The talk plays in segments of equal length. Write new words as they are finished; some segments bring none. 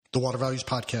The Water Values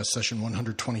Podcast, session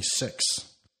 126.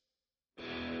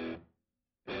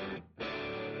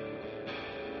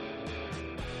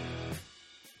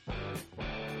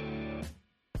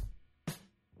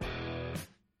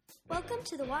 Welcome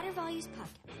to the Water Values Podcast.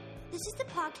 This is the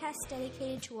podcast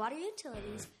dedicated to water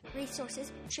utilities,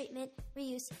 resources, treatment,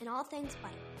 reuse, and all things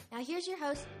vital. Now here's your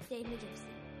host, Dave McGimsey.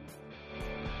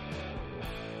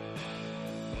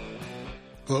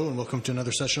 Hello and welcome to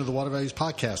another session of the Water Values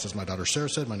Podcast. As my daughter Sarah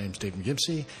said, my name is Dave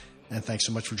McGimsey, and thanks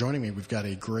so much for joining me. We've got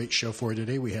a great show for you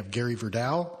today. We have Gary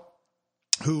Verdow,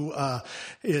 who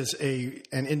is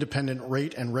an independent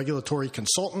rate and regulatory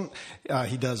consultant.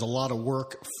 He does a lot of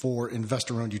work for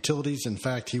investor-owned utilities. In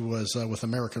fact, he was with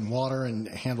American Water and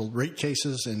handled rate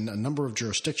cases in a number of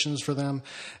jurisdictions for them,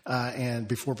 and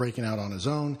before breaking out on his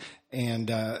own. And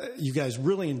you guys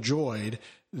really enjoyed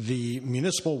the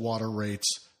municipal water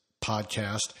rates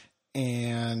podcast,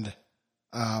 and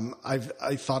I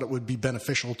thought it would be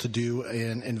beneficial to do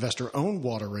an investor-owned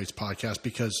water rates podcast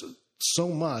because so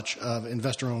much of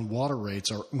investor-owned water rates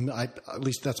are, at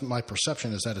least that's my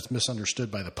perception, is that it's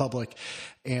misunderstood by the public,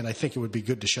 and I think it would be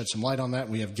good to shed some light on that.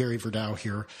 We have Gary Verdow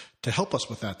here to help us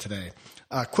with that today.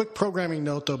 Quick programming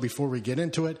note, though, before we get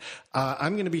into it.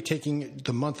 I'm going to be taking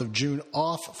the month of June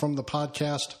off from the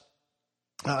podcast.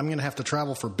 I'm going to have to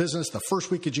travel for business the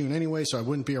first week of June anyway, so I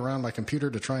wouldn't be around my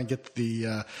computer to try and get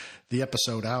the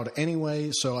episode out anyway.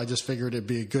 So I just figured it'd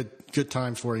be a good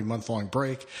time for a month-long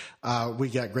break. We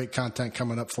got great content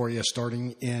coming up for you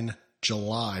starting in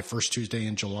July, first Tuesday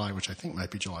in July, which I think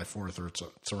might be July 4th, or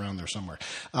it's around there somewhere.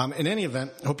 In any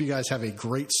event, hope you guys have a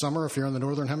great summer if you're in the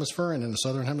Northern Hemisphere, and in the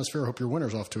Southern Hemisphere, hope your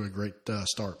winter's off to a great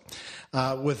start.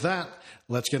 With that,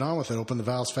 let's get on with it. Open the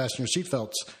valves, fasten your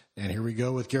seatbelts. And here we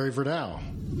go with Gary Verdow.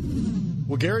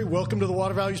 Well, Gary, welcome to the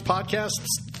Water Values Podcast.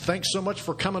 Thanks so much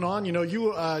for coming on. You know, you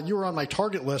were on my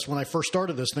target list when I first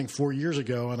started this thing 4 years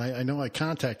ago, and I know I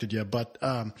contacted you, but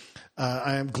I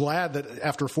am glad that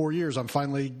after 4 years, I'm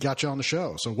finally got you on the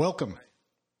show. So welcome.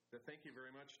 Thank you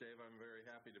very much, Dave. I'm very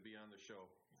happy to be on the show,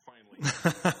 finally.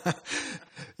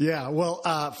 Yeah,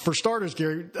 well, for starters,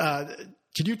 Gary,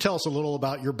 could you tell us a little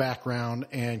about your background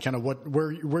and kind of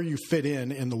where you fit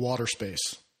in the water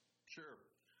space?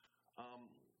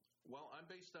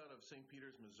 St.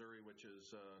 Peters, Missouri, which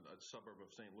is a suburb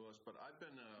of St. Louis, but I've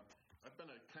been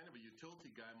a kind of a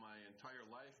utility guy my entire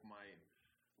life.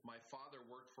 My father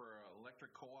worked for an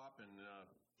electric co-op in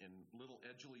Little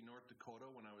Edgeley, North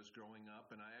Dakota when I was growing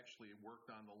up, and I actually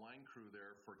worked on the line crew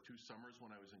there for 2 summers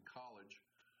when I was in college.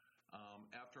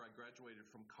 After I graduated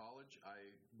from college,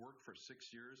 I worked for 6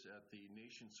 years at the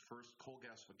nation's first coal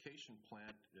gasification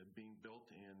plant being built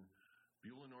in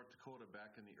Beulah, North Dakota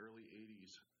back in the early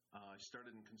 80s. I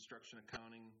started in construction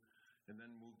accounting and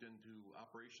then moved into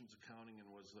operations accounting and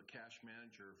was the cash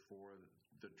manager for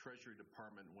the Treasury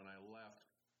Department when I left.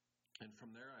 And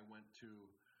from there I went to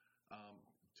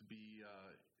be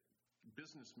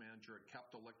business manager at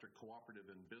Capital Electric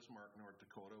Cooperative in Bismarck, North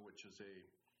Dakota, which is a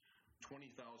 20,000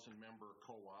 member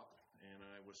co-op. And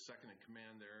I was second in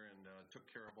command there and took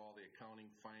care of all the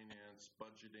accounting, finance,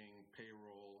 budgeting,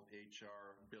 payroll,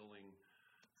 HR, billing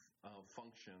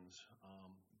functions.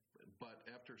 But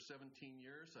after 17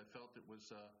 years, I felt it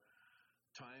was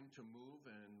time to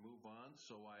move on.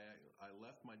 So I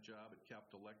left my job at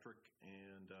Capital Electric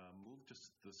and moved to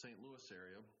the St. Louis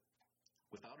area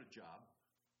without a job,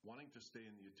 wanting to stay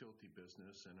in the utility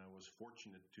business. And I was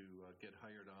fortunate to get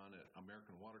hired on at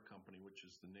American Water Company, which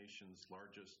is the nation's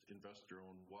largest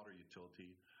investor-owned water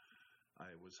utility.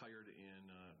 I was hired in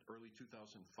early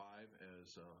 2005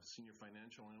 as a senior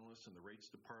financial analyst in the rates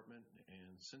department,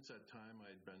 and since that time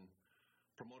I'd been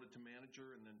promoted to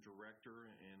manager and then director,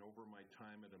 and over my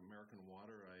time at American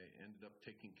Water I ended up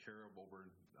taking care of over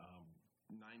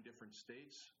 9 different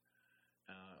states,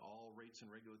 all rates and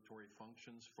regulatory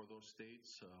functions for those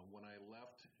states. When I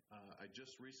left, I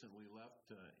just recently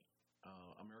left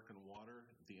American Water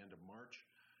at the end of March.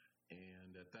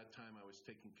 And at that time, I was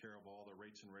taking care of all the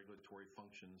rates and regulatory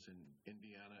functions in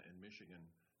Indiana and Michigan.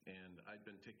 And I'd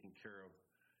been taking care of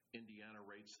Indiana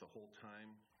rates the whole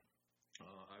time.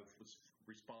 I was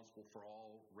responsible for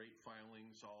all rate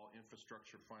filings, all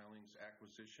infrastructure filings,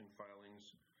 acquisition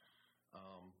filings.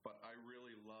 But I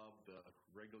really love the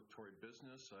regulatory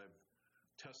business. I've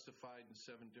testified in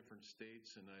 7 different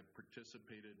states, and I've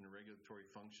participated in regulatory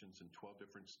functions in 12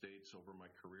 different states over my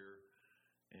career.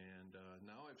 And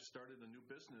now I've started a new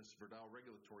business, Verdow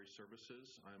Regulatory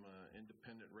Services. I'm an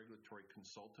independent regulatory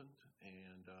consultant,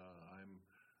 and I'm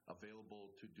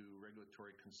available to do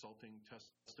regulatory consulting,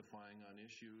 testifying on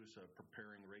issues,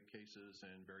 preparing rate cases,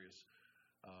 and various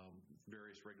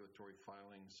regulatory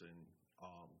filings, and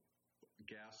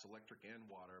gas, electric, and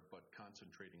water, but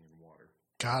concentrating in water.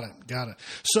 Got it.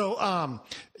 So,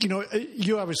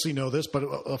 you obviously know this, but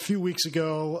a few weeks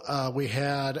ago, we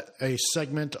had a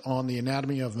segment on the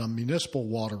anatomy of the municipal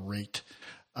water rate.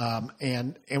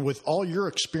 And with all your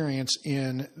experience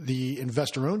in the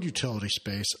investor-owned utility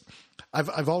space,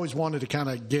 I've always wanted to kind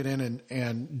of get in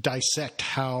and dissect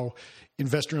how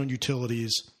investor-owned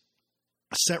utilities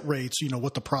set rates,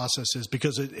 what the process is,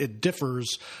 because it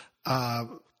differs,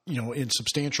 in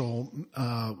substantial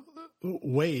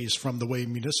ways from the way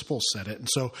municipals set it. And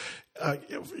so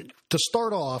to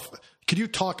start off, could you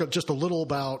talk just a little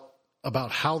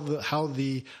about how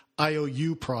the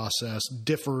IOU process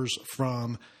differs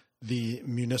from the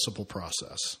municipal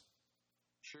process?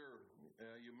 Sure.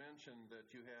 You mentioned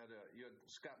that you had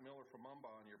Scott Miller from Umba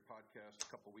on your podcast a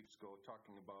couple weeks ago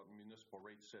talking about municipal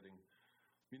rate setting.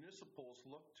 Municipals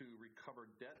look to recover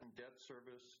debt and debt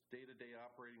service, day-to-day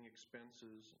operating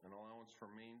expenses, and allowance for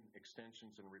main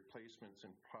extensions and replacements,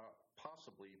 and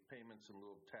possibly payments in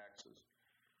lieu of taxes.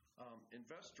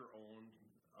 Investor-owned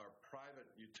or private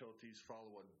utilities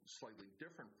follow a slightly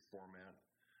different format.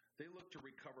 They look to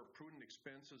recover prudent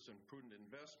expenses and prudent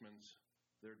investments,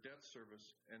 their debt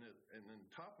service, and on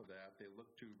top of that, they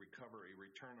look to recover a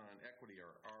return on equity,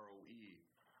 or ROE,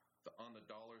 on the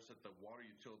dollars that the water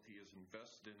utility is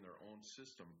invested in their own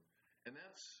system. And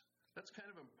that's kind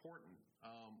of important.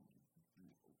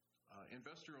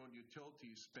 Investor-owned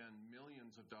utilities spend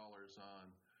millions of dollars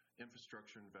on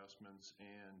infrastructure investments,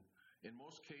 and in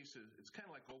most cases, it's kind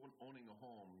of like owning a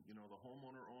home. The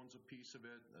homeowner owns a piece of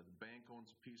it, the bank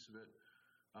owns a piece of it.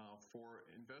 For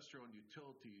investor-owned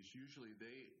utilities, usually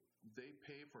they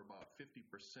pay for about 50%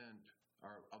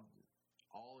 of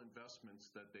all investments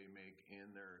that they make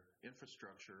in their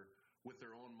infrastructure with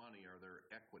their own money or their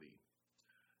equity.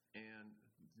 And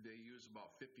they use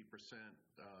about 50%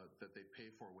 that they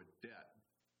pay for with debt.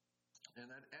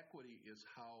 And that equity is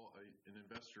how an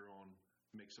investor-owned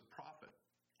makes a profit.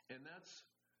 And that's,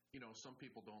 some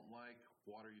people don't like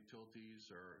water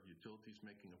utilities or utilities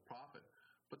making a profit,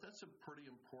 but that's a pretty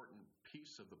important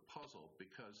piece of the puzzle,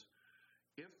 because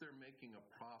if they're making a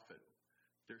profit,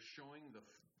 they're showing the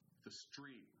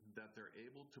street that they're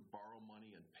able to borrow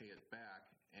money and pay it back.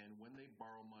 And when they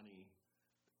borrow money,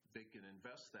 they can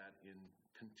invest that in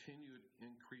continued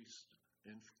increased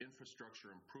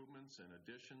infrastructure improvements and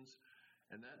additions.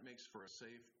 And that makes for a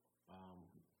safe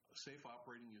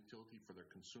operating utility for their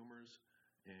consumers,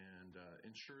 and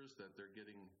ensures that they're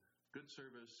getting good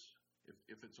service.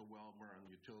 If it's a well-run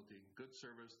utility, good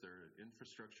service, their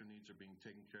infrastructure needs are being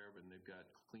taken care of, and they've got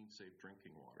clean, safe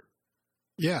drinking water.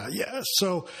 Yeah.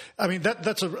 So,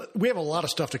 we have a lot of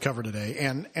stuff to cover today.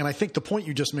 And I think the point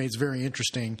you just made is very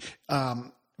interesting,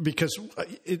 because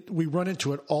we run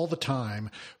into it all the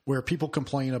time where people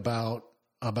complain about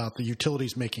the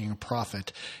utilities making a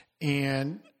profit,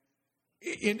 and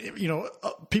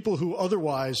people who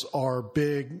otherwise are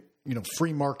big,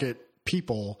 free market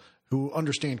people who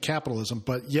understand capitalism,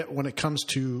 but yet when it comes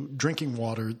to drinking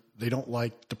water, they don't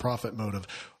like the profit motive.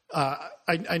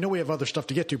 I know we have other stuff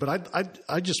to get to, but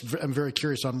I just am very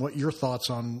curious on what your thoughts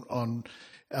on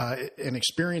and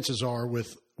experiences are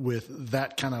with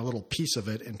that kind of little piece of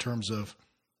it, in terms of,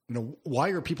 why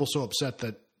are people so upset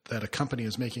that a company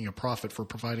is making a profit for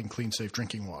providing clean, safe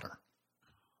drinking water?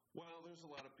 Well, there's a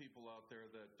lot of people out there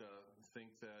that think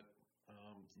that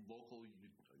local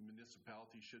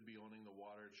municipalities should be owning the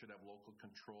water, should have local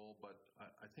control. But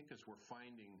I think as we're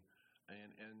finding,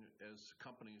 and as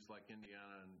companies like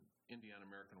Indiana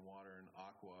American Water and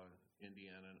Aqua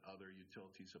Indiana and other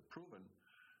utilities have proven,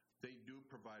 they do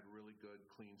provide really good,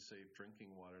 clean, safe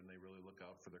drinking water, and they really look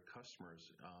out for their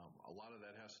customers. A lot of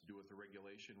that has to do with the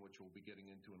regulation, which we'll be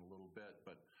getting into in a little bit.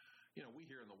 But, we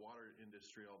hear in the water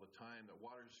industry all the time that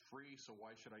water's free, so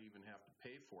why should I even have to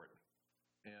pay for it?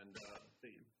 And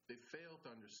they fail to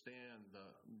understand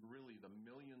the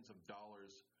millions of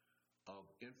dollars of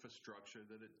infrastructure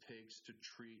that it takes to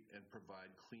treat and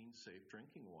provide clean, safe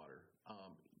drinking water.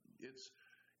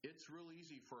 It's real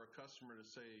easy for a customer to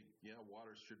say, yeah,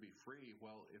 water should be free.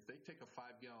 Well, if they take a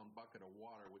 5-gallon bucket of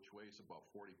water, which weighs about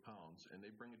 40 pounds, and they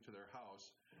bring it to their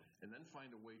house and then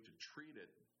find a way to treat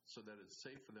it so that it's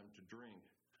safe for them to drink,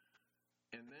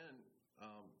 and then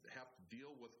have to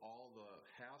deal with all the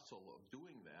hassle of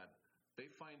doing that, they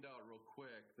find out real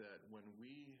quick that when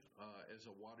we, as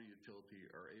a water utility,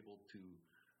 are able to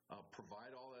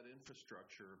provide all that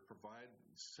infrastructure, provide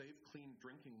safe, clean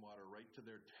drinking water right to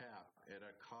their tap at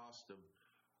a cost of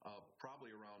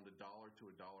probably around $1 to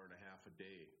 $1.50 a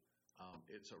day,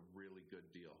 it's a really good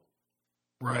deal.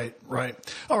 Right.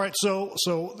 All right. So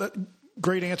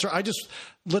great answer.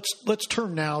 Let's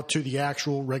turn now to the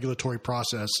actual regulatory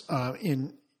process.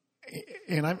 And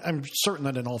I'm certain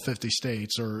that in all 50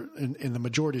 states, or in the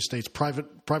majority of states,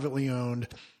 privately owned,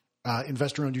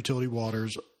 investor-owned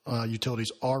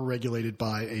utilities are regulated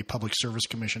by a public service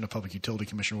commission, a public utility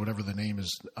commission, whatever the name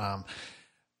is.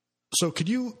 So could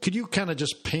you kind of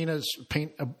just paint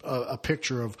a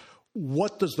picture of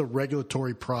what does the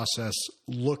regulatory process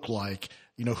look like?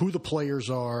 Who the players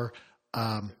are.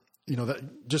 That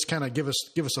just kind of give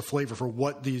us a flavor for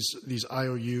what these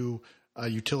IOU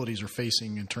utilities are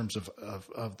facing in terms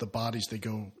of the bodies they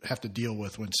have to deal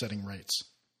with when setting rates.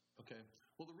 Okay.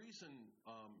 Well, the reason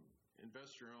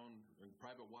investor-owned and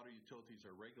private water utilities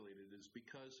are regulated is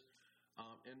because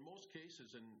in most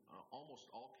cases, in almost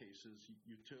all cases,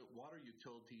 water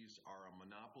utilities are a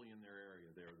monopoly in their area.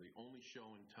 They're the only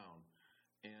show in town.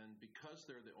 And because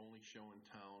they're the only show in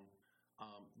town,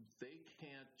 they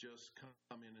can't just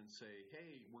come in and say,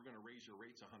 hey, we're going to raise your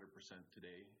rates 100%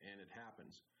 today, and it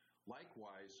happens.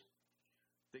 Likewise,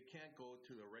 they can't go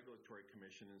to a regulatory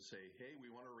commission and say, hey, we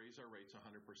want to raise our rates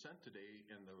 100% today,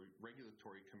 and the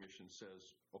regulatory commission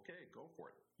says, okay, go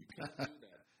for it. You can't do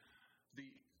that.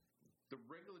 The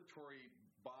regulatory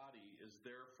body is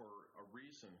there for a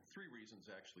reason, 3 reasons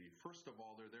actually. First of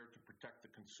all, they're there to protect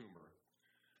the consumer.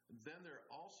 Then they're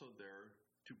also there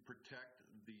to protect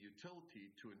the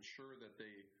utility, to ensure that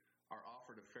they are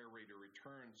offered a fair rate of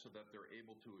return so that they're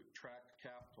able to attract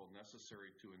capital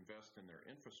necessary to invest in their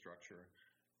infrastructure.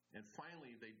 And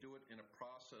finally, they do it in a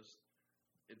process,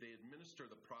 they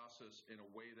administer the process in a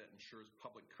way that ensures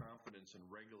public confidence in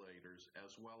regulators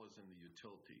as well as in the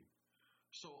utility.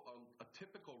 So a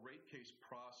typical rate case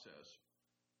process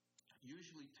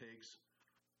usually takes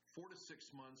 4 to 6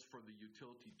 months for the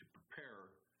utility to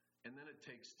prepare, and then it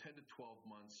takes 10 to 12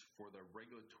 months for the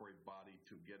regulatory body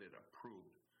to get it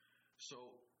approved.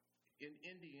 So in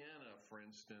Indiana, for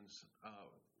instance,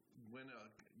 when a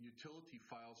utility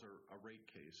files a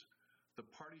rate case, the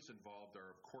parties involved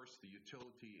are, of course, the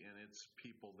utility and its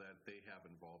people that they have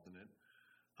involved in it.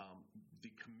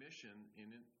 The commission,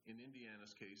 in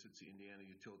Indiana's case, it's the Indiana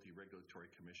Utility Regulatory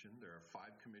Commission. There are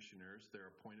 5 commissioners.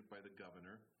 They're appointed by the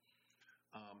governor.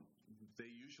 They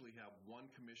usually have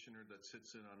one commissioner that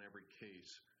sits in on every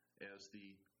case as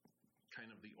the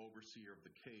kind of the overseer of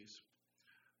the case.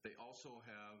 The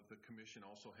commission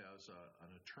also has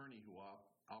an attorney who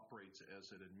operates as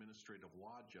an administrative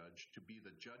law judge to be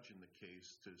the judge in the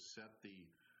case, to set the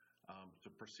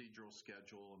procedural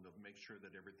schedule and to make sure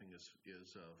that everything is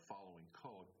following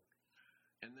code.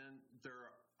 And then there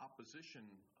are opposition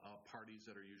parties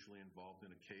that are usually involved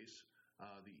in a case.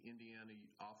 The Indiana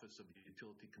Office of the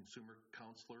Utility Consumer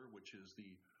Counselor, which is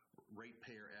the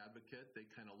ratepayer advocate. They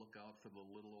kind of look out for the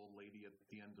little old lady at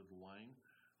the end of the line.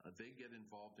 They get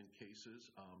involved in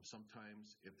cases.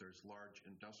 Sometimes if there's large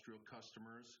industrial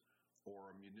customers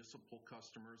or municipal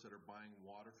customers that are buying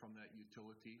water from that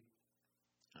utility,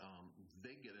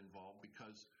 they get involved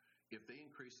because if they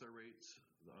increase their rates,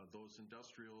 those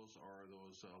industrials or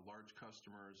those large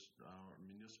customers,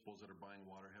 municipals that are buying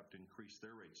water have to increase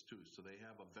their rates too. So they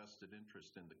have a vested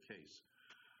interest in the case.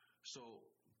 So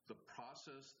the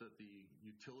process that the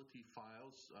utility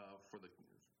files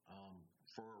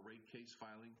for a rate case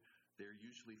filing, they're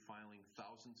usually filing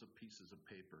thousands of pieces of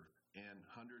paper and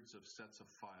hundreds of sets of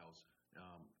files,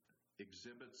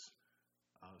 exhibits,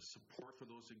 support for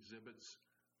those exhibits,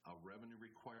 a revenue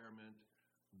requirement,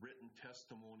 written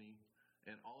testimony,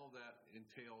 and all of that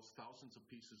entails thousands of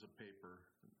pieces of paper.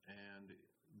 And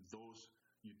those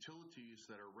utilities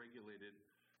that are regulated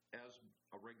as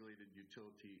a regulated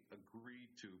utility agree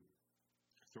to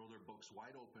throw their books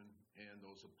wide open, and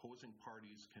those opposing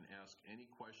parties can ask any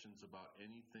questions about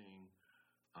anything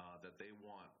that they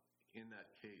want in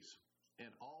that case. And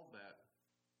all that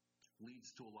leads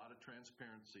to a lot of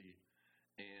transparency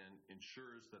and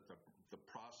ensures that the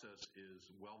process is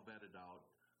well vetted out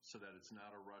so that it's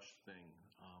not a rushed thing.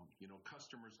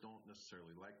 Customers don't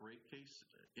necessarily like rate case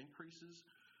increases,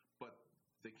 but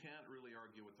they can't really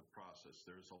argue with the process.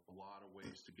 There's a lot of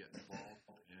ways to get involved,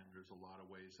 and there's a lot of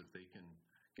ways that they can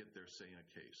get their say in a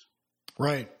case.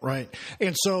 Right.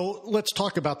 And so let's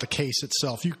talk about the case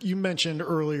itself. You mentioned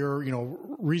earlier,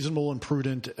 reasonable and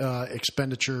prudent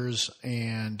expenditures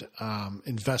and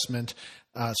investment.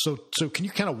 So can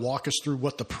you kind of walk us through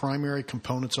what the primary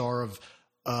components are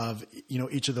of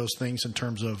each of those things in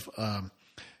terms of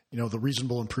the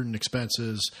reasonable and prudent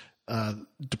expenses,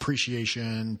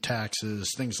 depreciation,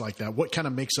 taxes, things like that? What kind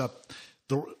of makes up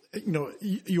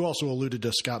you also alluded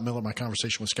to Scott Miller, my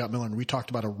conversation with Scott Miller, and we talked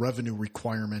about a revenue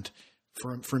requirement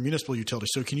for municipal utilities.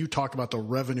 So can you talk about the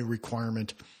revenue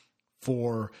requirement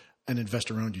for an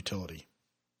investor-owned utility?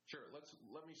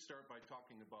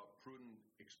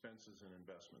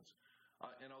 investments.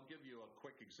 And I'll give you a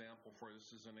quick example for this.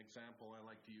 Is an example I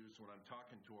like to use when I'm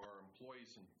talking to our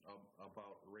employees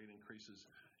about rate increases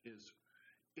is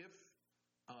if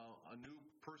a new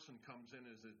person comes in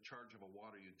as in charge of a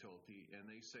water utility and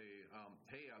they say,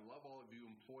 hey, I love all of you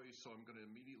employees, so I'm going to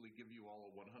immediately give you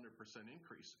all a 100%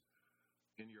 increase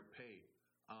in your pay.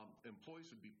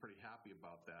 Employees would be pretty happy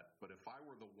about that. But if I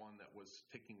were the one that was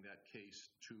taking that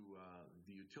case to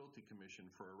the utility commission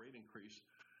for a rate increase,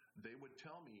 they would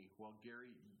tell me, well,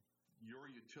 Gary, your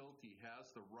utility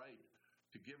has the right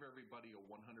to give everybody a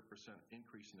 100%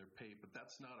 increase in their pay, but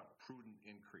that's not a prudent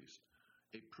increase.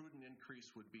 A prudent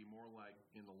increase would be more like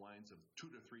in the lines of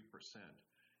 2 to 3%,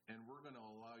 and we're going to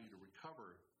allow you to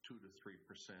recover 2 to 3%,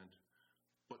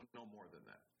 but no more than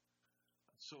that.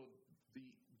 So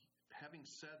having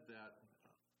said that,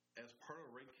 as part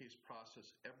of a rate case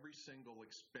process, every single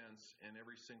expense and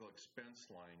every single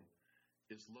expense line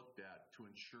is looked at to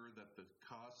ensure that the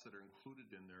costs that are included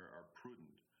in there are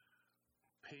prudent.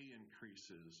 Pay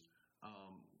increases,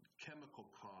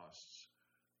 chemical costs,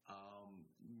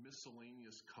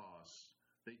 miscellaneous costs.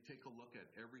 They take a look at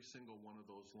every single one of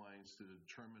those lines to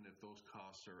determine if those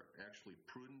costs are actually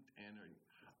prudent and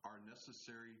are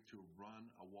necessary to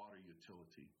run a water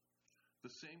utility.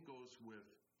 The same goes with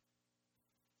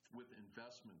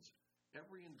investments.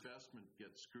 Every investment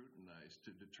gets scrutinized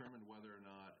to determine whether or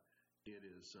not it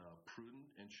is prudent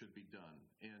and should be done.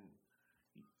 And,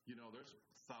 there's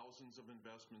thousands of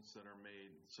investments that are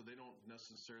made, so they don't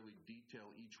necessarily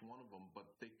detail each one of them, but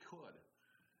they could.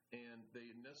 And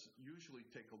they usually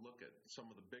take a look at some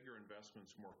of the bigger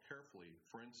investments more carefully.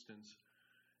 For instance,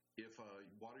 if a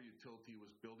water utility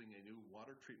was building a new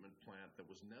water treatment plant that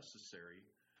was necessary,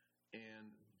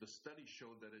 and the study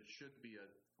showed that they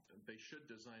should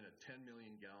design a 10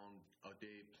 million gallon a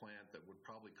day plant that would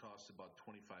probably cost about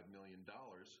 $25 million,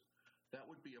 that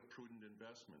would be a prudent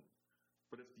investment.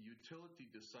 But if the utility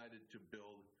decided to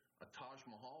build a Taj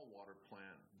Mahal water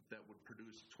plant that would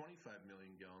produce 25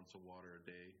 million gallons of water a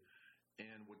day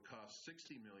and would cost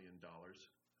 $60 million,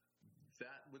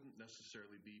 that wouldn't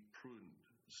necessarily be prudent.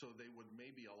 So they would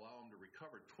maybe allow them to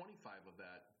recover 25 of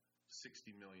that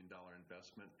 $60 million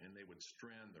investment, and they would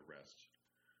strand the rest.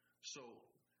 So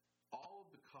all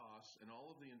of the costs and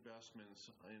all of the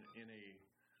investments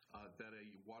that a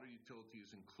water utility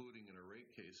is including in a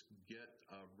rate case get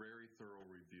a very thorough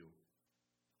review.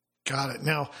 Got it.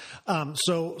 Now,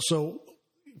 so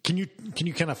can you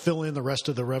kind of fill in the rest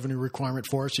of the revenue requirement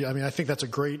for us? I mean, I think that's a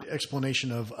great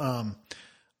explanation of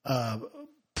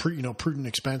prudent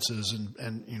expenses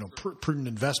and prudent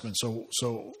investments.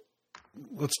 So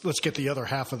let's get the other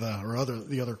half of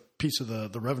the other piece of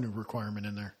the revenue requirement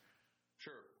in there.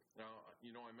 Sure. Now,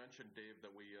 I mentioned, Dave,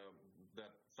 that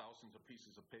that thousands of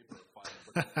pieces of paper are filed,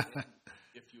 but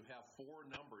if you have four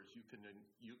numbers, you can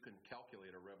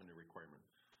calculate a revenue requirement.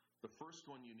 The first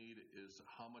one you need is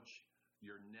how much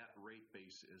your net rate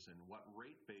base is, and what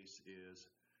rate base is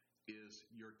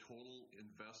your total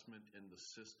investment in the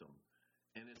system,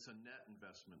 and it's a net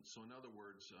investment. So in other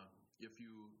words, if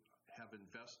you have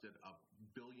invested $1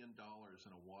 billion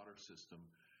in a water system,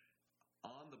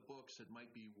 on the books it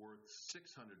might be worth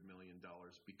 $600 million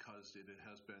because it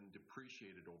has been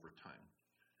depreciated over time.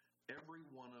 Every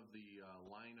one of the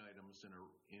line items in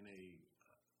a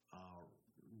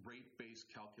rate-based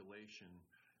calculation,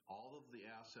 all of the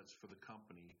assets for the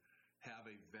company have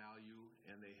a value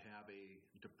and they have a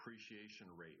depreciation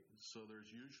rate. So there's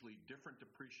usually different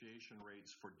depreciation rates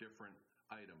for different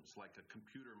items. Like a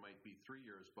computer might be 3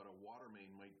 years, but a water main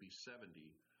might be 70.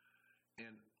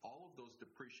 And all of those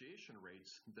depreciation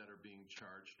rates that are being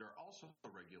charged are also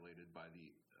regulated by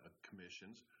the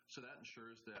commissions. So that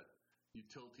ensures that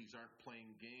utilities aren't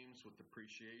playing games with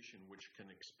depreciation, which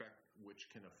can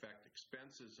affect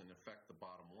expenses and affect the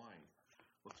bottom line.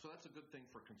 So that's a good thing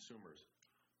for consumers.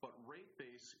 But rate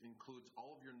base includes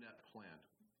all of your net plant,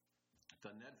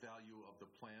 the net value of the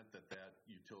plant that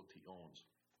utility owns.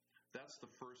 That's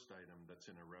the first item that's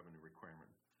in a revenue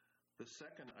requirement. The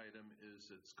second item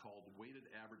it's called weighted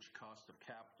average cost of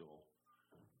capital.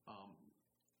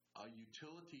 A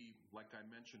utility, like I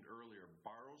mentioned earlier,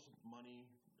 borrows money,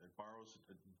 borrows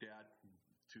debt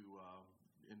to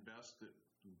invest,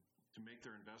 to make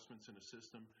their investments in a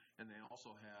system, and they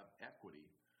also have equity.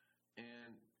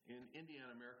 And in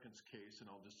Indiana American's case,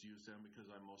 and I'll just use them because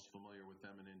I'm most familiar with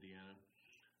them in Indiana,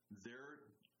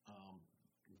 their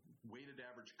weighted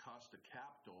average cost of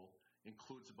capital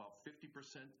includes about 50%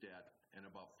 debt and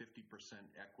about 50%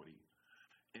 equity.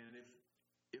 And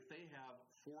if they have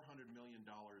 $400 million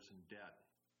in debt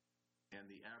and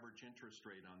the average interest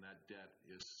rate on that debt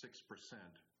is 6%,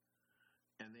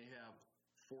 and they have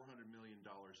 $400 million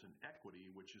in equity,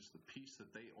 which is the piece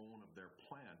that they own of their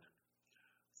plant,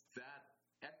 that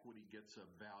equity gets a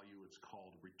value. It's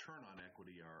called return on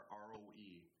equity, or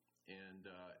ROE. And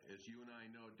as you and I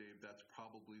know, Dave, that's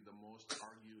probably the most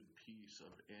argued piece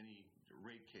of any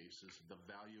rate case is the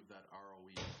value of that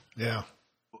ROE. Yeah.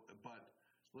 But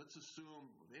let's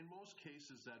assume in most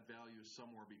cases that value is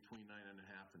somewhere between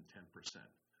 9.5% and 10%.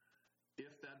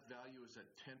 If that value is at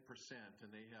 10% and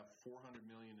they have $400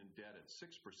 million in debt at 6%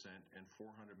 and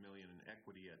 $400 million in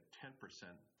equity at 10%,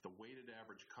 the weighted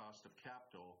average cost of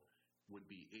capital would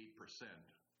be 8%.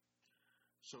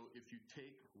 So if you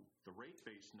take the rate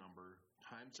base number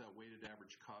times that weighted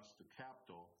average cost of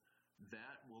capital,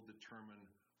 that will determine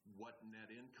what net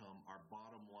income, our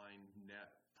bottom line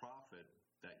net profit,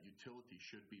 that utility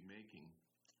should be making.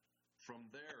 From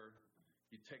there,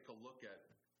 you take a look at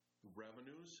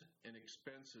revenues and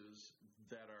expenses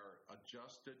that are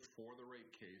adjusted for the rate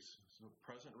case. So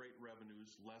present rate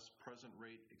revenues less present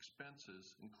rate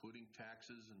expenses, including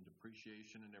taxes and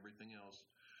depreciation and everything else,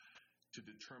 to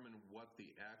determine what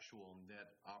the actual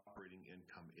net operating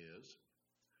income is.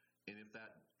 And if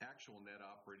that actual net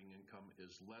operating income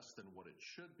is less than what it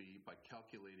should be by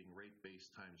calculating rate base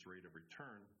times rate of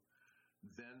return,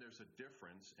 then there's a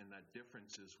difference, and that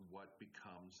difference is what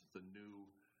becomes the new,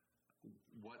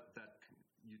 what that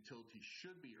utility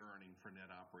should be earning for net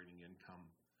operating income.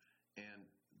 And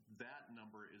that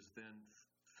number is then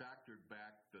factored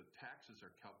back, the taxes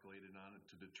are calculated on it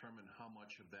to determine how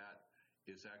much of that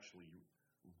is actually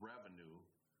revenue,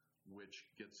 which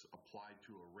gets applied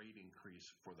to a rate increase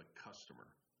for the customer.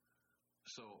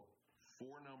 So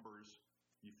four numbers,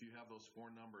 if you have those four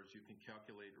numbers, you can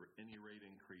calculate any rate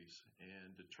increase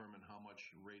and determine how much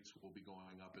rates will be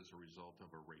going up as a result of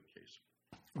a rate case.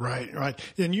 Right.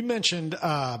 And you mentioned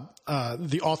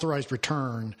the authorized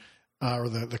return or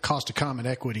the cost of common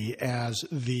equity as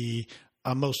the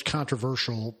most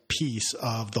controversial piece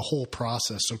of the whole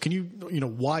process. So can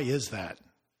why is that?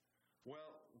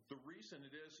 Well, the reason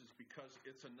it is because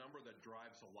it's a number that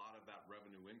drives a lot of that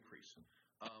revenue increase.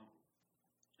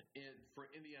 For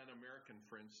Indiana American,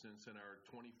 for instance, in our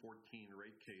 2014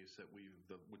 rate case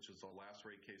which is the last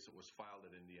rate case that was filed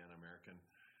at Indiana American,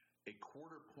 a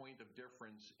quarter point of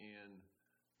difference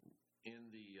in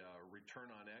the return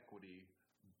on equity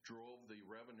drove the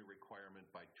revenue requirement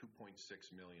by $2.6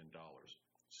 million.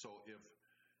 So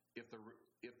if the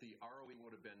ROE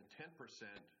would have been 10%,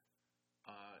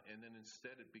 and then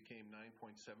instead it became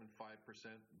 9.75%,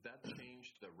 that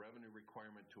changed the revenue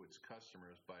requirement to its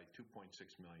customers by $2.6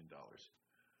 million.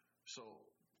 So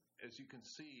as you can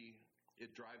see,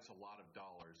 it drives a lot of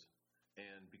dollars.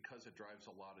 And because it drives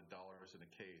a lot of dollars in a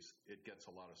case, it gets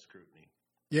a lot of scrutiny.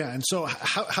 Yeah, and so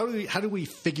how do we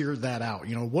figure that out?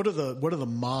 What are the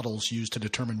models used to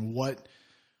determine what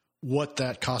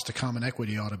that cost of common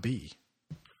equity ought to be?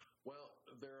 Well,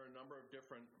 there are a number of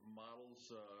different models.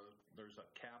 There's a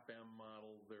CAPM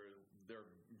model. There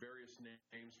are various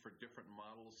names for different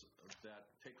models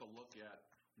that take a look at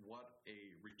what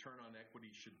a return on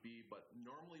equity should be. But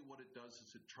normally what it does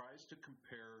is it tries to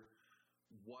compare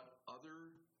what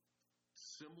other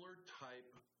similar type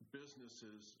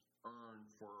businesses earn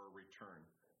for a return.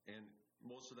 And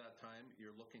most of that time,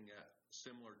 you're looking at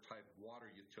similar type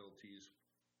water utilities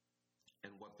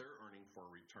and what they're earning for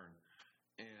a return.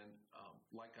 And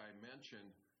like I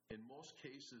mentioned, in most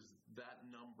cases, that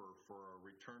number for a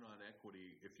return on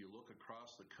equity, if you look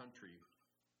across the country,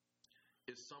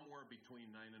 is somewhere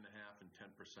between 9.5% and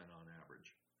 10% on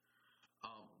average.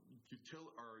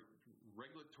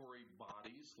 Regulatory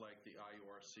bodies like the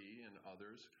IURC and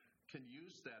others can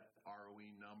use that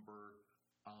ROE number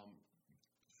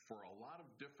for a lot of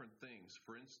different things.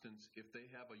 For instance, if they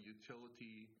have a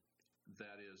utility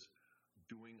that is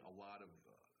doing a lot of,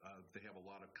 they have a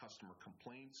lot of customer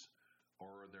complaints,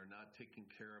 or they're not taking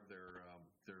care of their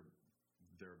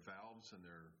valves and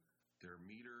their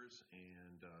meters,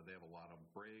 and they have a lot of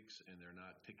breaks, and they're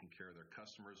not taking care of their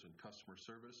customers and customer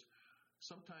service.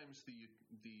 Sometimes the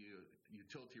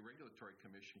Utility Regulatory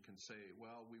Commission can say,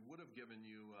 well, we would have given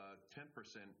you a 10%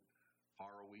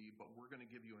 ROE, but we're going to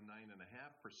give you a 9.5%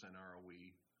 ROE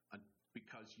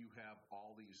because you have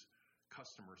all these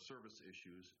customer service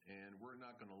issues, and we're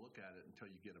not going to look at it until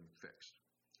you get them fixed.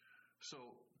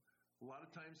 So a lot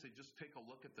of times they just take a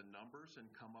look at the numbers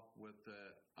and come up with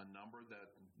a number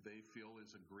that they feel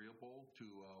is agreeable to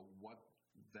what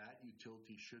that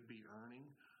utility should be earning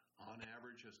on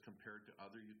average as compared to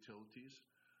other utilities.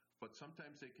 But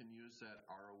sometimes they can use that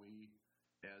ROE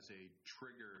as a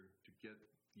trigger to get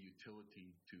the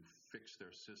utility to fix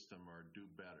their system or do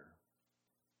better.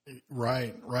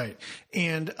 Right.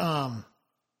 And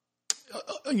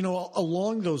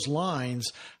along those lines,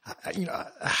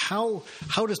 how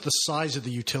does the size of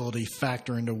the utility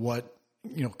factor into what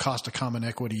cost of common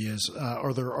equity is?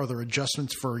 Are there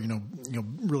adjustments for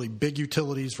really big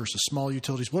utilities versus small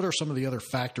utilities? What are some of the other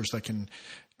factors that can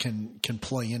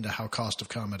play into how cost of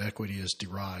common equity is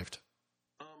derived?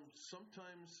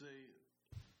 Sometimes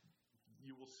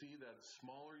you will see that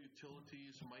smaller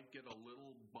utilities might get a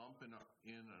little bump in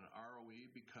an ROE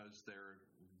because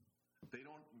they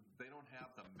don't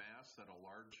have the mass that a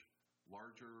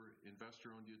larger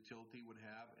investor-owned utility would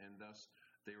have, and thus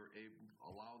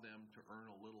allow them to earn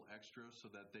a little extra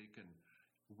so that they can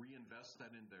reinvest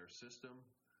that in their system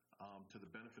to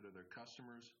the benefit of their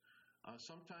customers.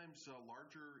 Sometimes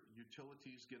larger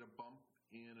utilities get a bump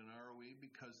in an ROE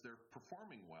because they're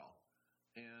performing well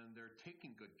and they're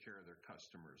taking good care of their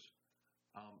customers.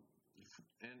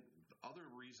 And other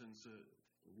reasons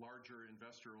larger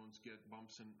investor owns get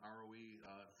bumps in ROE,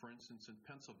 for instance, in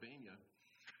Pennsylvania,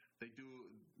 they do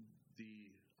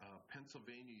the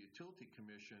Pennsylvania Utility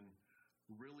Commission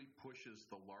really pushes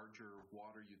the larger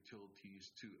water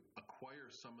utilities to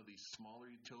acquire some of these smaller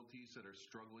utilities that are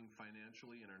struggling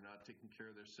financially and are not taking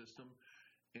care of their system.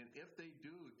 And if they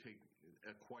do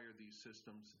acquire these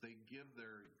systems, they give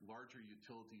their larger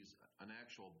utilities an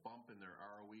actual bump in their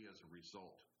ROE as a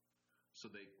result.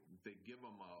 So they give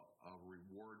them a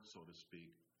reward, so to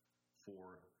speak,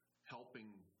 for helping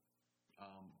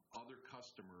other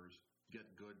customers get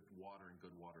good water and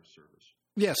good water service.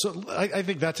 Yeah, so I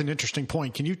think that's an interesting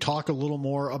point. Can you talk a little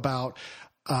more about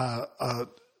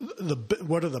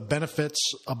what are the benefits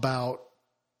about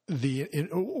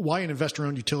why an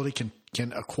investor-owned utility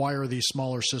can acquire these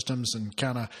smaller systems and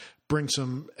kind of bring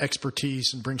some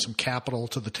expertise and bring some capital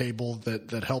to the table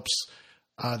that helps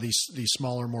these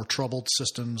smaller, more troubled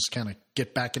systems kind of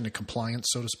get back into compliance,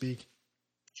 so to speak?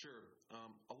 Sure.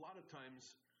 A lot of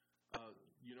times,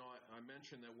 I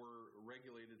mentioned that we're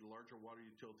regulated. The larger water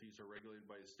utilities are regulated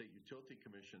by the state utility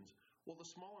commissions. Well, the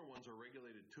smaller ones are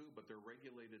regulated too, but they're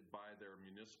regulated by their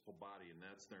municipal body, and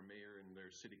that's their mayor and their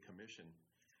city commission.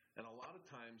 And a lot of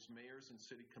times, mayors and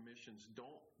city commissions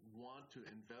don't want to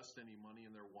invest any money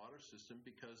in their water system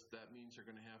because that means they're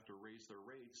going to have to raise their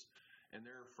rates, and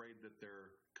they're afraid that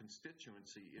their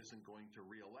constituency isn't going to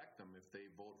reelect them if they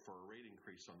vote for a rate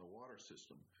increase on the water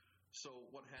system. So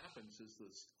what happens is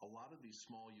that a lot of these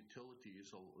small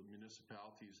utilities,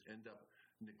 municipalities, end up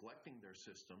neglecting their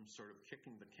system, sort of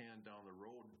kicking the can down the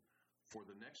road for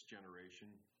the next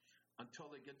generation until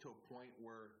they get to a point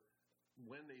where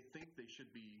when they think they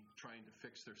should be trying to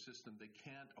fix their system, they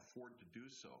can't afford to do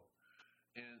so.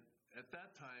 And at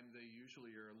that time, they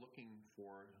usually are looking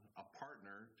for a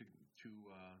partner to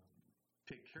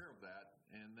take care of that,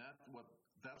 and that's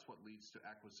what leads to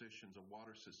acquisitions of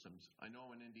water systems. I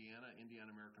know in Indiana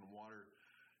American Water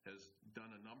has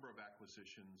done a number of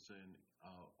acquisitions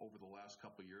over the last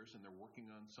couple of years, and they're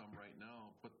working on some right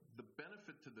now. But the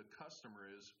benefit to the customer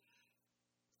is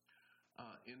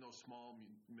in those small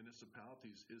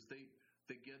municipalities is they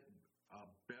get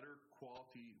better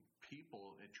quality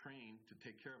people trained to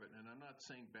take care of it. And I'm not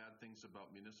saying bad things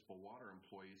about municipal water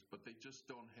employees, but they just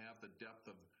don't have the depth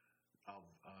of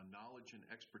knowledge and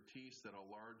expertise that a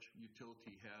large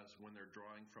utility has when they're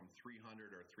drawing from 300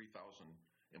 or 3,000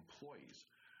 employees.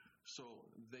 So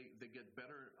they get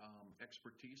better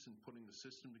expertise in putting the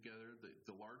system together.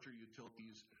 The larger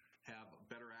utilities have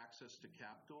better access to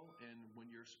capital, and when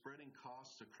you're spreading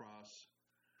costs across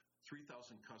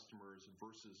 3,000 customers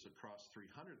versus across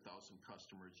 300,000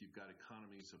 customers, you've got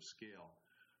economies of scale.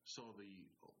 So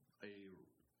a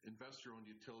investor-owned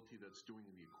utility that's doing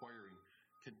the acquiring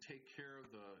can take care of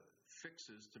the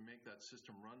fixes to make that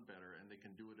system run better, and they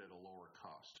can do it at a lower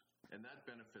cost, and that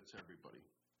benefits everybody.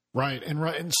 Right,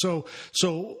 and so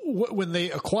when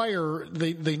they acquire,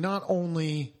 they not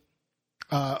only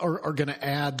are going to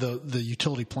add the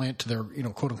utility plant to their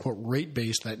quote unquote rate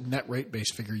base, that net rate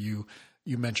base figure you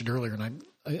mentioned earlier, and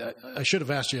I should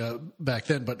have asked you back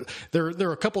then, but there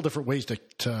are a couple different ways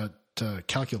to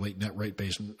calculate net rate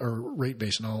base or rate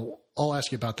base, and I'll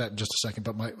ask you about that in just a second.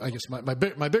 But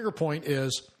my bigger point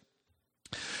is,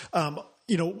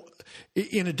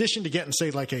 in addition to getting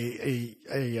say like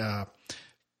a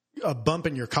bump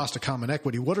in your cost of common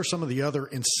equity, what are some of the other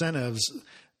incentives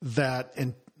that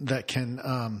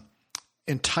can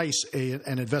entice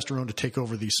an investor owned to take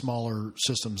over these smaller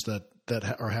systems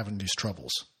that are having these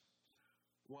troubles?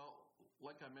 Well,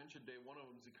 like I mentioned, Dave, one of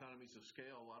them is economies of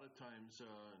scale. A lot of times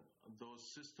those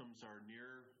systems are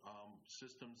near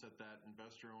systems that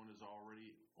investor owned is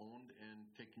already owned and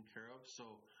taken care of,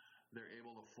 so they're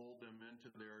able to fold them into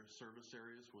their service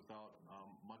areas without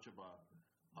much of a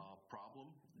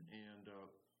problem. And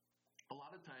a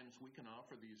lot of times we can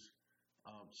offer these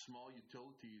small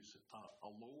utilities a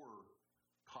lower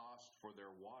cost for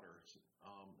their water.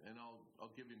 And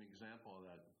I'll give you an example of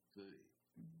that. The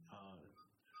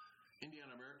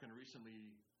Indiana American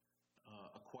recently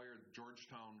acquired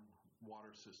Georgetown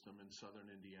Water System in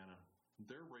southern Indiana.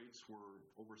 Their rates were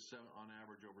on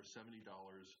average over $70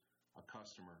 a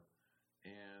customer,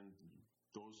 and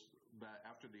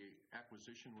after the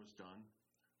acquisition was done,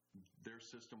 their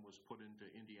system was put into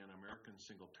Indiana American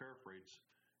single tariff rates,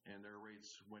 and their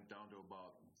rates went down to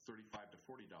about $35 to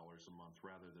 $40 a month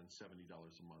rather than $70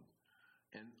 a month.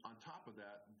 And on top of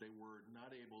that, they were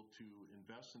not able to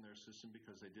invest in their system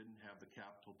because they didn't have the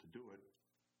capital to do it.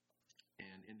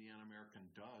 And Indiana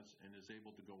American does, and is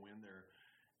able to go in there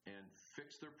and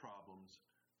fix their problems,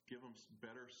 give them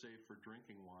better, safer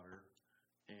drinking water,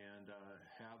 and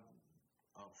have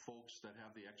folks that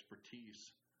have the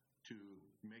expertise to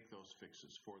make those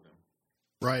fixes for them.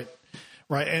 Right.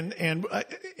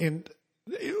 And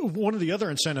one of the other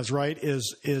incentives, right,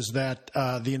 is that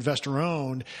the investor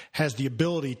owned has the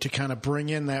ability to kind of bring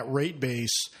in that rate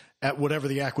base at whatever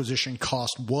the acquisition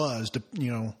cost was,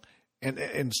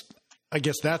 and I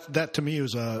guess that to me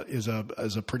is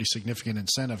a pretty significant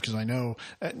incentive, because I know,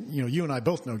 you and I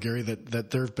both know, Gary,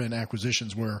 that there have been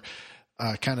acquisitions where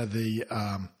kind of the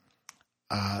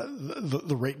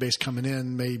rate base coming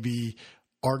in may be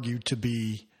argued to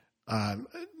be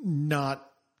not,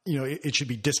 it should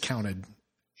be discounted.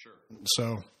 Sure.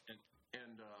 So.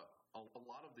 And a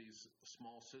lot of these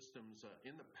small systems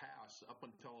in the past, up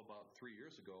until about 3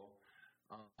 years ago,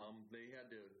 they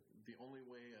had the only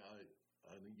way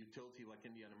a utility like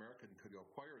Indiana American could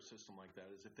acquire a system like that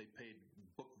is if they paid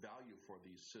book value for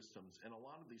these systems. And a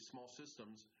lot of these small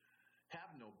systems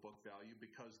have no book value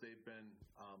because they've been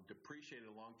depreciated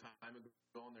a long time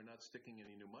ago, and they're not sticking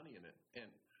any new money in it.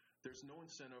 And there's no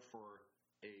incentive for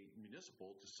a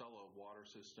municipal to sell their water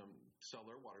system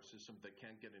that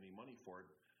can't get any money for it.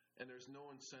 And there's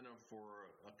no incentive for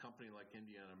a company like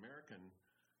Indiana American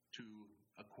to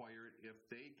acquire it if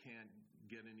they can't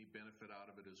get any benefit out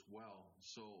of it as well.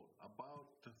 So about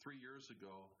 3 years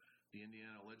ago, the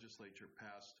Indiana legislature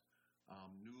passed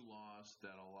new laws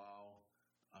that allow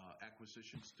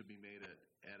acquisitions to be made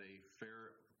at a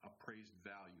fair appraised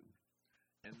value.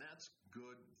 And that's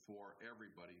good for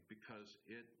everybody, because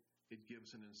it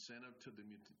gives an incentive to the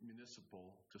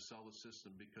municipal to sell the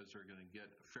system because they're going to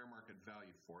get fair market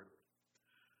value for it.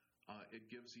 It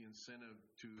gives the incentive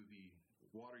to the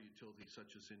water utility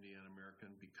such as Indiana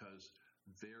American because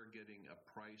they're getting a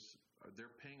price,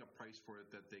 they're paying a price for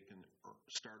it that they can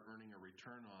start earning a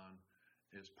return on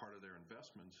as part of their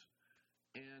investments.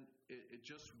 And it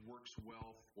just works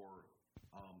well for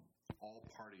all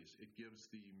parties. It gives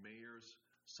the mayors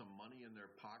some money in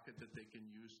their pocket that they can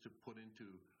use to put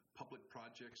into public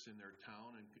projects in their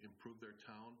town and improve their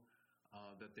town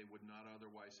that they would not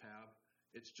otherwise have.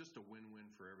 It's just a win-win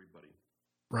for everybody.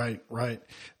 Right.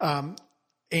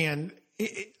 And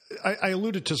I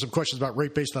alluded to some questions about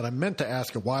rate base that I meant to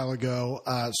ask a while ago.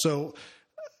 So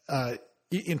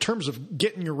in terms of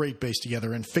getting your rate base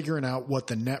together and figuring out what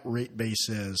the net rate base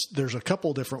is, there's a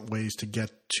couple different ways to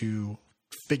get to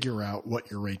figure out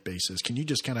what your rate base is. Can you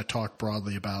just kind of talk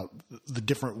broadly about the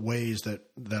different ways that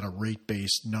a rate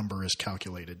base number is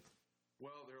calculated?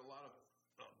 Well, there are a lot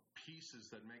of pieces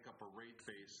that make up a rate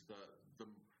base. The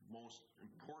most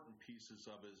important pieces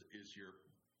of it is your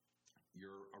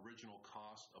original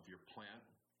cost of your plant,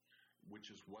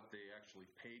 which is what they actually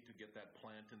paid to get that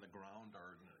plant in the ground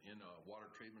or in a water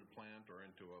treatment plant or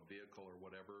into a vehicle or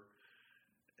whatever,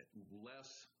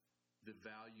 less the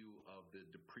value of the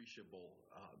depreciable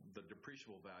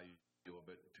value of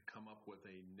it to come up with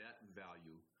a net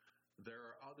value. There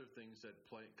are other things that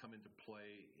come into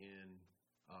play in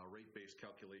rate-based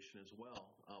calculation as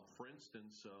well. For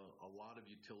instance, a lot of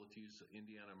utilities,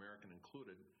 Indiana American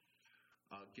included,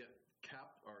 get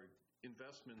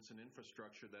investments in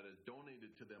infrastructure that is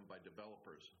donated to them by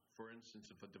developers. For instance,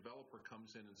 if a developer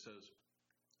comes in and says,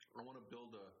 I want to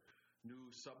build a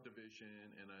new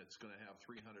subdivision and it's going to have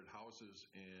 300 houses,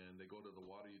 and they go to the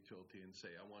water utility and say,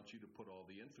 I want you to put all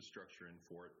the infrastructure in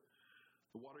for it.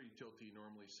 The water utility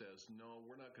normally says, no,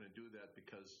 we're not going to do that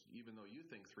because even though you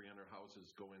think 300 houses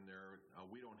go in there,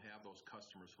 we don't have those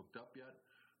customers hooked up yet.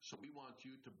 So we want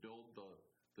you to build the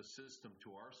system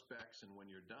to our specs, and when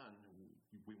you're done,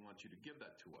 we want you to give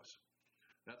that to us.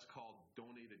 That's called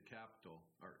donated capital.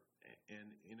 And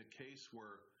in a case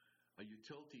where a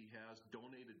utility has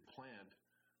donated plant,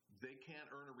 they can't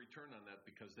earn a return on that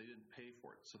because they didn't pay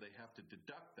for it. So they have to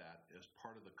deduct that as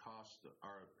part of the cost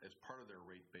or as part of their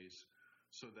rate base,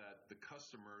 so that the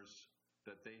customers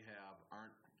that they have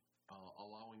aren't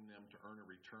allowing them to earn a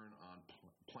return on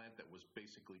plant that was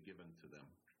basically given to them.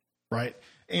 Right.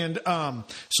 And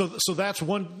so that's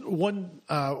one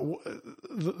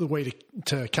the way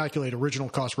to calculate original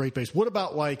cost rate base. What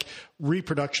about like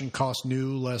reproduction cost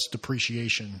new less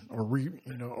depreciation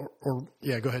or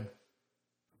yeah, go ahead.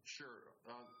 Sure.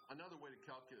 Another way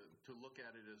to look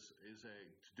at it is to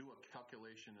do a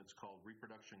calculation. It's called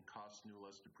reproduction cost new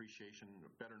less depreciation,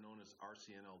 better known as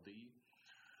RCNLD.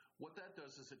 What that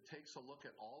does is it takes a look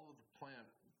at all of the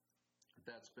plant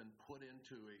that's been put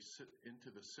into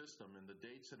the system and the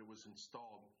dates that it was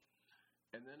installed,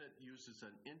 and then it uses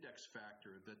an index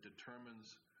factor that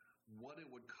determines what it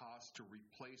would cost to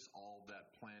replace all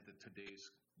that plant at today's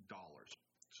dollars.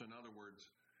 So in other words,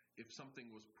 if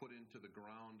something was put into the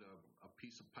ground, a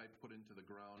piece of pipe put into the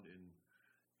ground in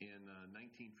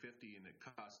 1950 and it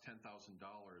cost $10,000,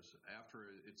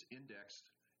 after it's indexed,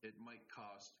 it might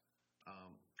cost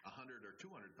 $100,000 or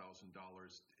 $200,000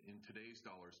 in today's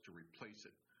dollars to replace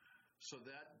it. So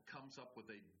that comes up with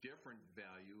a different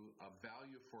value. A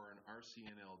value for an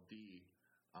RCNLD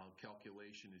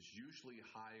calculation is usually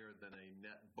higher than a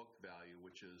net book value,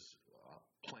 which is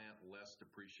plant less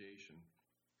depreciation.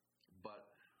 But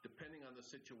depending on the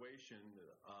situation,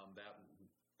 that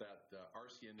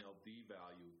RCNLD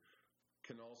value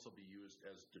can also be used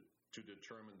as to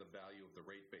determine the value of the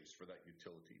rate base for that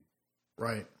utility.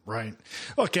 Right.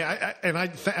 Okay,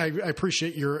 I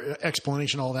appreciate your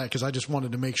explanation of all that, because I just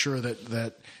wanted to make sure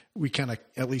that we kind of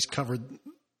at least covered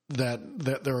that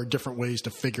there are different ways to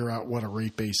figure out what a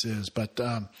rate base is. But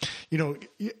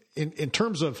in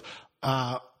terms of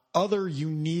other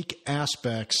unique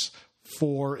aspects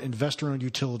for investor-owned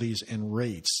utilities and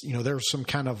rates, there's some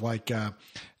kind of like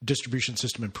distribution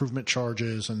system improvement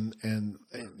charges and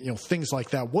things like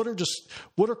that. What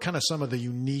are kind of some of the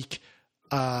unique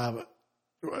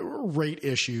rate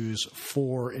issues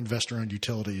for investor-owned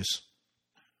utilities?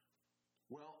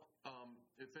 Well,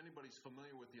 if anybody's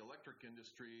familiar with the electric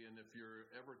industry, and if you're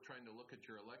ever trying to look at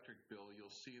your electric bill, you'll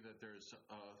see that there's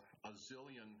a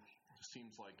zillion,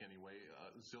 seems like anyway,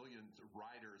 a zillion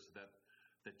riders that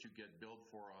you get billed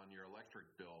for on your electric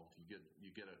bill.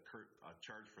 You get a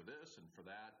charge for this and for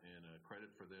that, and a credit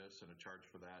for this and a charge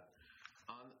for that.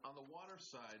 On the water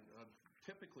side,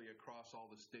 typically across all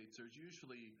the states, there's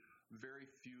usually very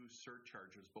few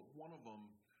surcharges, but one of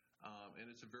them, and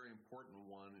it's a very important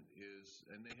one,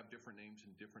 and they have different names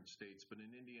in different states, but in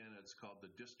Indiana it's called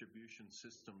the Distribution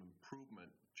System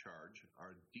Improvement Charge,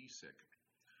 or DSIC.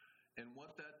 And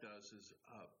what that does is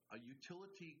a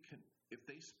utility can, if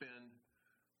they spend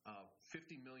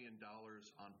 $50 million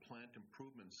on plant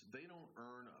improvements, they don't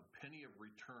earn a penny of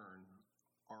return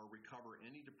or recover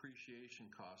any depreciation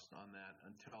cost on that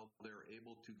until they're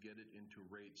able to get it into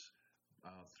rates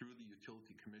through the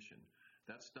utility commission.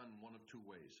 That's done one of two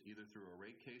ways, either through a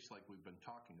rate case like we've been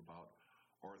talking about,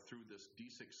 or through this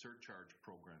DSIC surcharge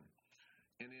program.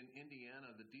 And in Indiana,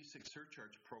 the DSIC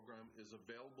surcharge program is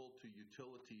available to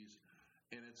utilities,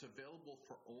 and it's available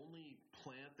for only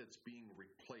plant that's being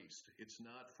replaced. It's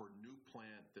not for new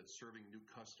plant that's serving new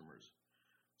customers.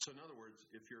 So in other words,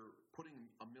 if you're putting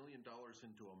 $1 million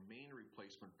into a main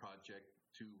replacement project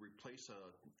to replace a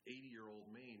 80-year-old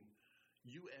main,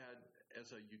 you add,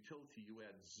 as a utility, you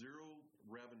add zero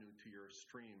revenue to your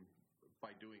stream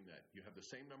by doing that. You have the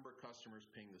same number of customers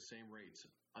paying the same rates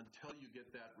until you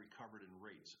get that recovered in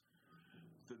rates.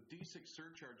 The DSIC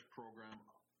surcharge program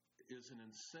is an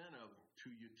incentive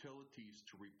to utilities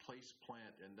to replace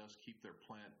plant and thus keep their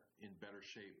plant in better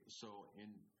shape. So in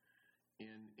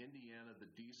Indiana, the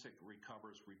DSIC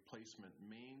recovers replacement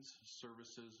mains,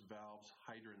 services, valves,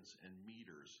 hydrants, and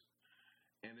meters.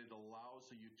 And it allows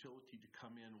a utility to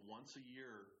come in once a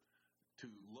year to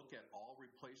look at all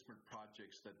replacement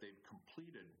projects that they've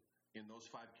completed in those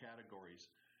 5 categories.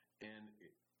 And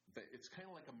it's kind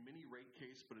of like a mini rate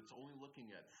case, but it's only looking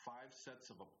at 5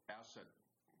 sets of asset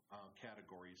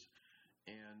categories.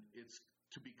 And it's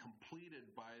to be completed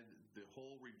by the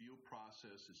whole review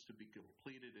process is to be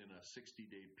completed in a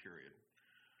 60-day period.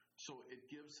 So it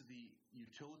gives the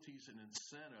utilities an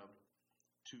incentive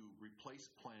to replace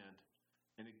plant,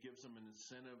 and it gives them an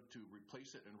incentive to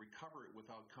replace it and recover it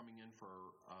without coming in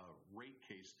for a rate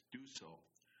case to do so.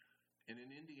 And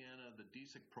in Indiana, the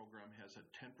DSIC program has a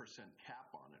 10%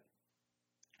 cap on it.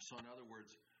 So in other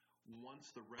words,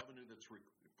 once the revenue that's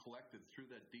collected through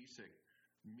that DSIC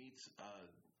meets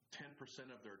 10%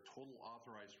 of their total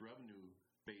authorized revenue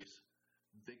base,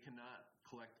 they cannot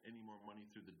collect any more money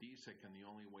through the DSIC, and the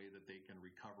only way that they can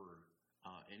recover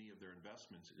any of their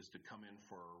investments is to come in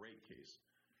for a rate case.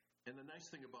 And the nice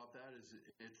thing about that is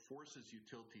it forces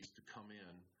utilities to come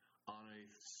in on a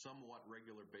somewhat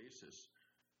regular basis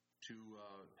to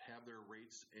have their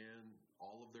rates and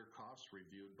all of their costs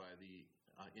reviewed by the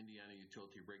Indiana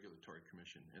Utility Regulatory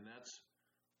Commission, and that's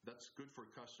good for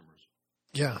customers.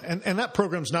 Yeah, and that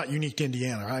program's not unique to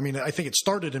Indiana. I mean, I think it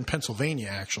started in Pennsylvania,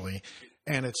 actually,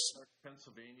 and it's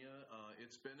Pennsylvania.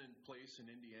 It's been in place in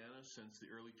Indiana since the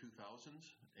early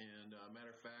 2000s, and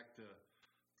matter of fact,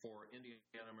 for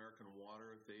Indiana American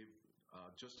Water, they've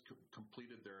just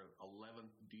completed their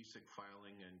 11th DSIC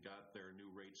filing and got their new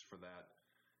rates for that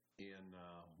in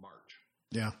March.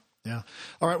 Yeah. Yeah.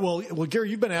 All right. Well,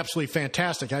 Gary, you've been absolutely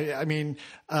fantastic. I mean,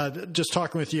 just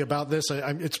talking with you about this,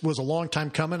 it was a long time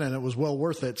coming, and it was well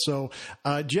worth it. So,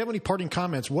 do you have any parting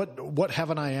comments? What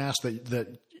haven't I asked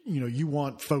that you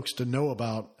want folks to know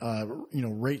about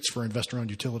rates for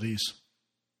investor-owned utilities?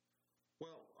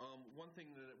 Well, one thing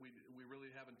that we really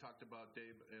haven't talked about,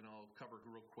 Dave, and I'll cover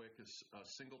real quick, is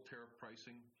single tariff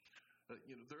pricing.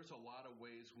 There's a lot of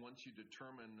ways once you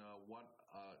determine what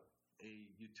a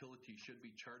utility should be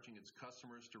charging its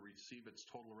customers to receive its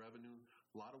total revenue.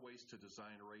 A lot of ways to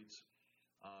design rates.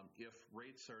 If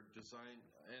rates are designed,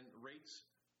 and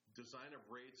design of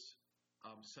rates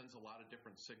sends a lot of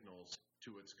different signals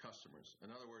to its customers.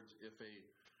 In other words,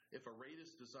 if a rate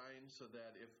is designed so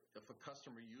that if a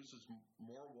customer uses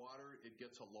more water, it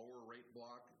gets a lower rate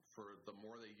block for the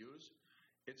more they use,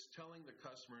 it's telling the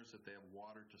customers that they have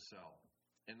water to sell.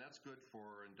 And that's good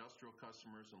for industrial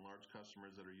customers and large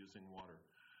customers that are using water.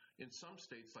 In some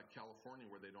states like California,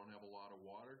 where they don't have a lot of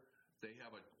water, they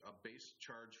have a base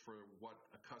charge for what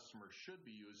a customer should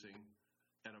be using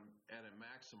at a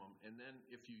maximum. And then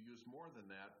if you use more than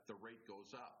that, the rate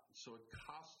goes up. So it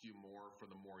costs you more for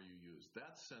the more you use.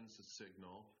 That sends a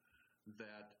signal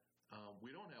that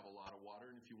we don't have a lot of water,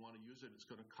 and if you want to use it, it's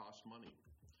going to cost money.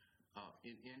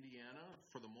 In Indiana,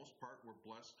 for the most part, we're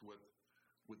blessed with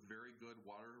very good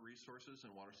water resources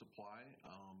and water supply.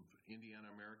 Indiana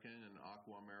American and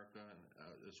Aqua America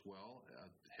as well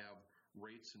have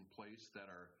rates in place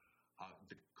that are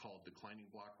called declining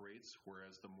block rates,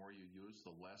 whereas the more you use,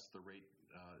 the less the rate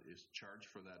is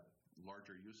charged for that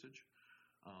larger usage.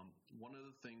 One of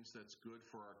the things that's good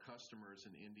for our customers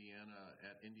in Indiana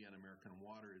at Indiana American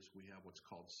Water is we have what's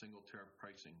called single tariff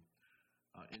pricing.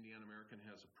 Indiana American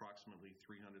has approximately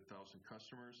 300,000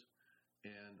 customers.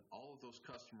 And all of those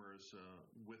customers,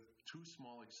 with two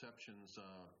small exceptions,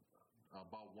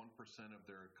 about 1% of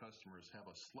their customers have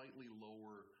a slightly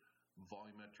lower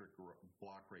volumetric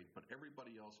block rate, but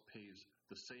everybody else pays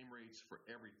the same rates for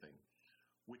everything,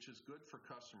 which is good for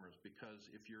customers because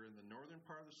if you're in the northern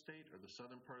part of the state or the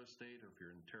southern part of the state, or if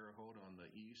you're in Terre Haute on the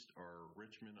east or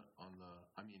Richmond on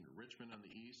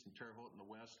the east and Terre Haute on the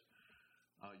west,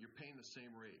 you're paying the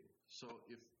same rate. So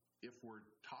if we're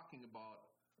talking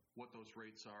about what those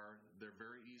rates are, they're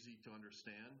very easy to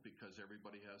understand because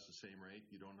everybody has the same rate.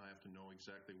 You don't have to know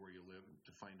exactly where you live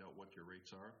to find out what your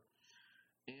rates are.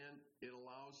 And it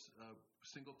allows,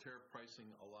 single tariff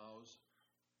pricing allows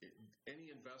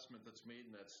any investment that's made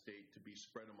in that state to be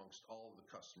spread amongst all of the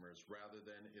customers, rather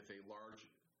than if a large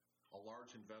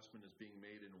investment is being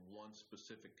made in one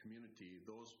specific community,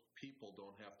 those people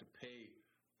don't have to pay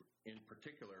in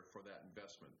particular for that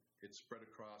investment. It's spread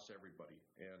across everybody.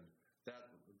 And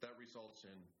that results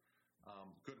in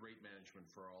good rate management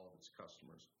for all of its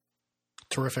customers.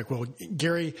 Terrific. Well,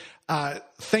 Gary,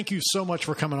 thank you so much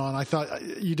for coming on. I thought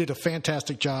you did a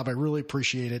fantastic job. I really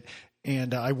appreciate it.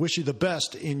 And I wish you the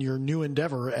best in your new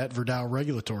endeavor at Verdau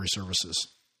Regulatory Services.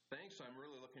 Thanks. I'm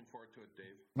really looking forward to it,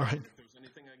 Dave. All right. If there's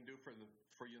anything I can do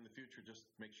for you in the future, just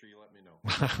make sure you let me know.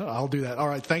 I'll do that. All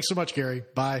right. Thanks so much, Gary.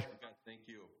 Bye. Thank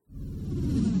you.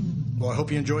 Well, I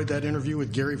hope you enjoyed that interview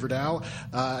with Gary Verdau.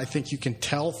 I think you can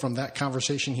tell from that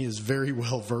conversation he is very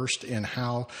well versed in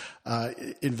how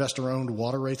investor-owned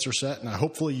water rates are set, and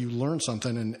hopefully you learned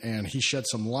something, and he shed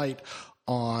some light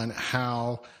on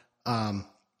how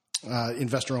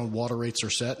investor-owned water rates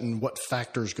are set and what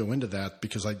factors go into that.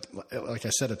 Because, like I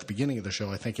said at the beginning of the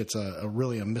show, I think it's a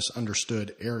really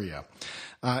misunderstood area.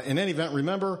 In any event,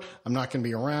 remember, I'm not going to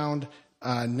be around.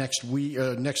 Next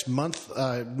month.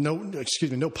 No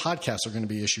podcasts are going to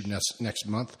be issued next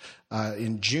month,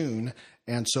 in June.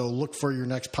 And so look for your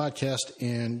next podcast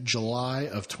in July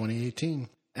of 2018.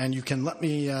 And you can let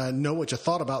me know what you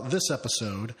thought about this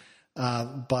episode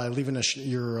by leaving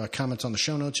your comments on the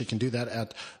show notes. You can do that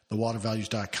at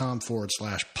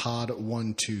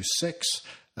thewatervalues.com/pod126.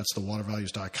 That's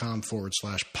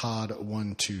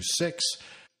thewatervalues.com/pod126.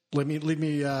 Leave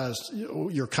me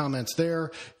your comments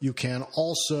there. You can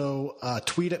also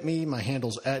tweet at me. My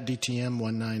handle's at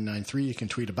DTM1993. You can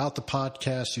tweet about the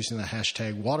podcast using the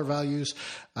hashtag WaterValues,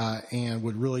 and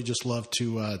would really just love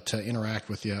to interact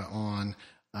with you on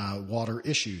water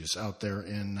issues out there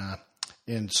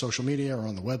in social media or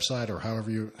on the website or however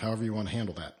you want to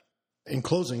handle that. In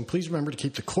closing, please remember to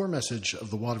keep the core message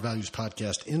of the Water Values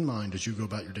Podcast in mind as you go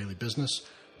about your daily business.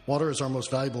 Water is our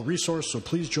most valuable resource, so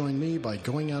please join me by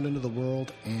going out into the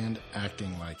world and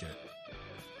acting like it.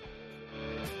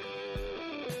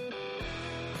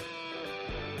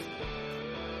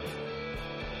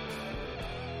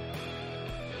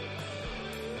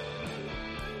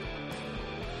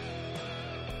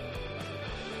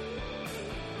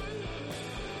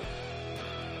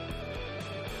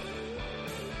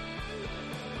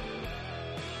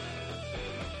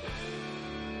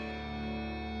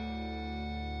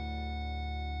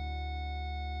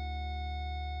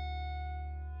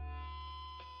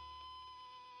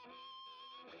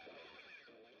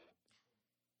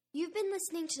 You've been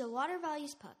listening to the Water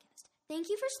Values Podcast. Thank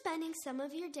you for spending some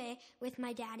of your day with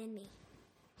my dad and me.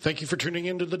 Thank you for tuning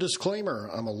in to The Disclaimer.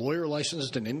 I'm a lawyer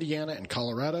licensed in Indiana and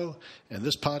Colorado, and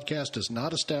this podcast does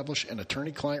not establish an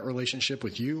attorney-client relationship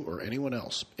with you or anyone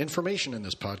else. Information in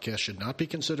this podcast should not be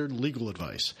considered legal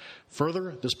advice.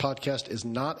 Further, this podcast is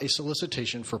not a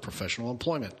solicitation for professional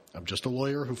employment. I'm just a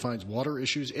lawyer who finds water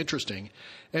issues interesting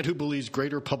and who believes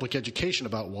greater public education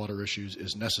about water issues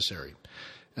is necessary.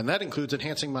 And that includes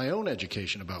enhancing my own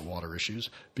education about water issues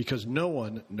because no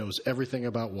one knows everything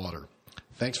about water.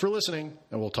 Thanks for listening,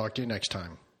 and we'll talk to you next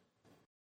time.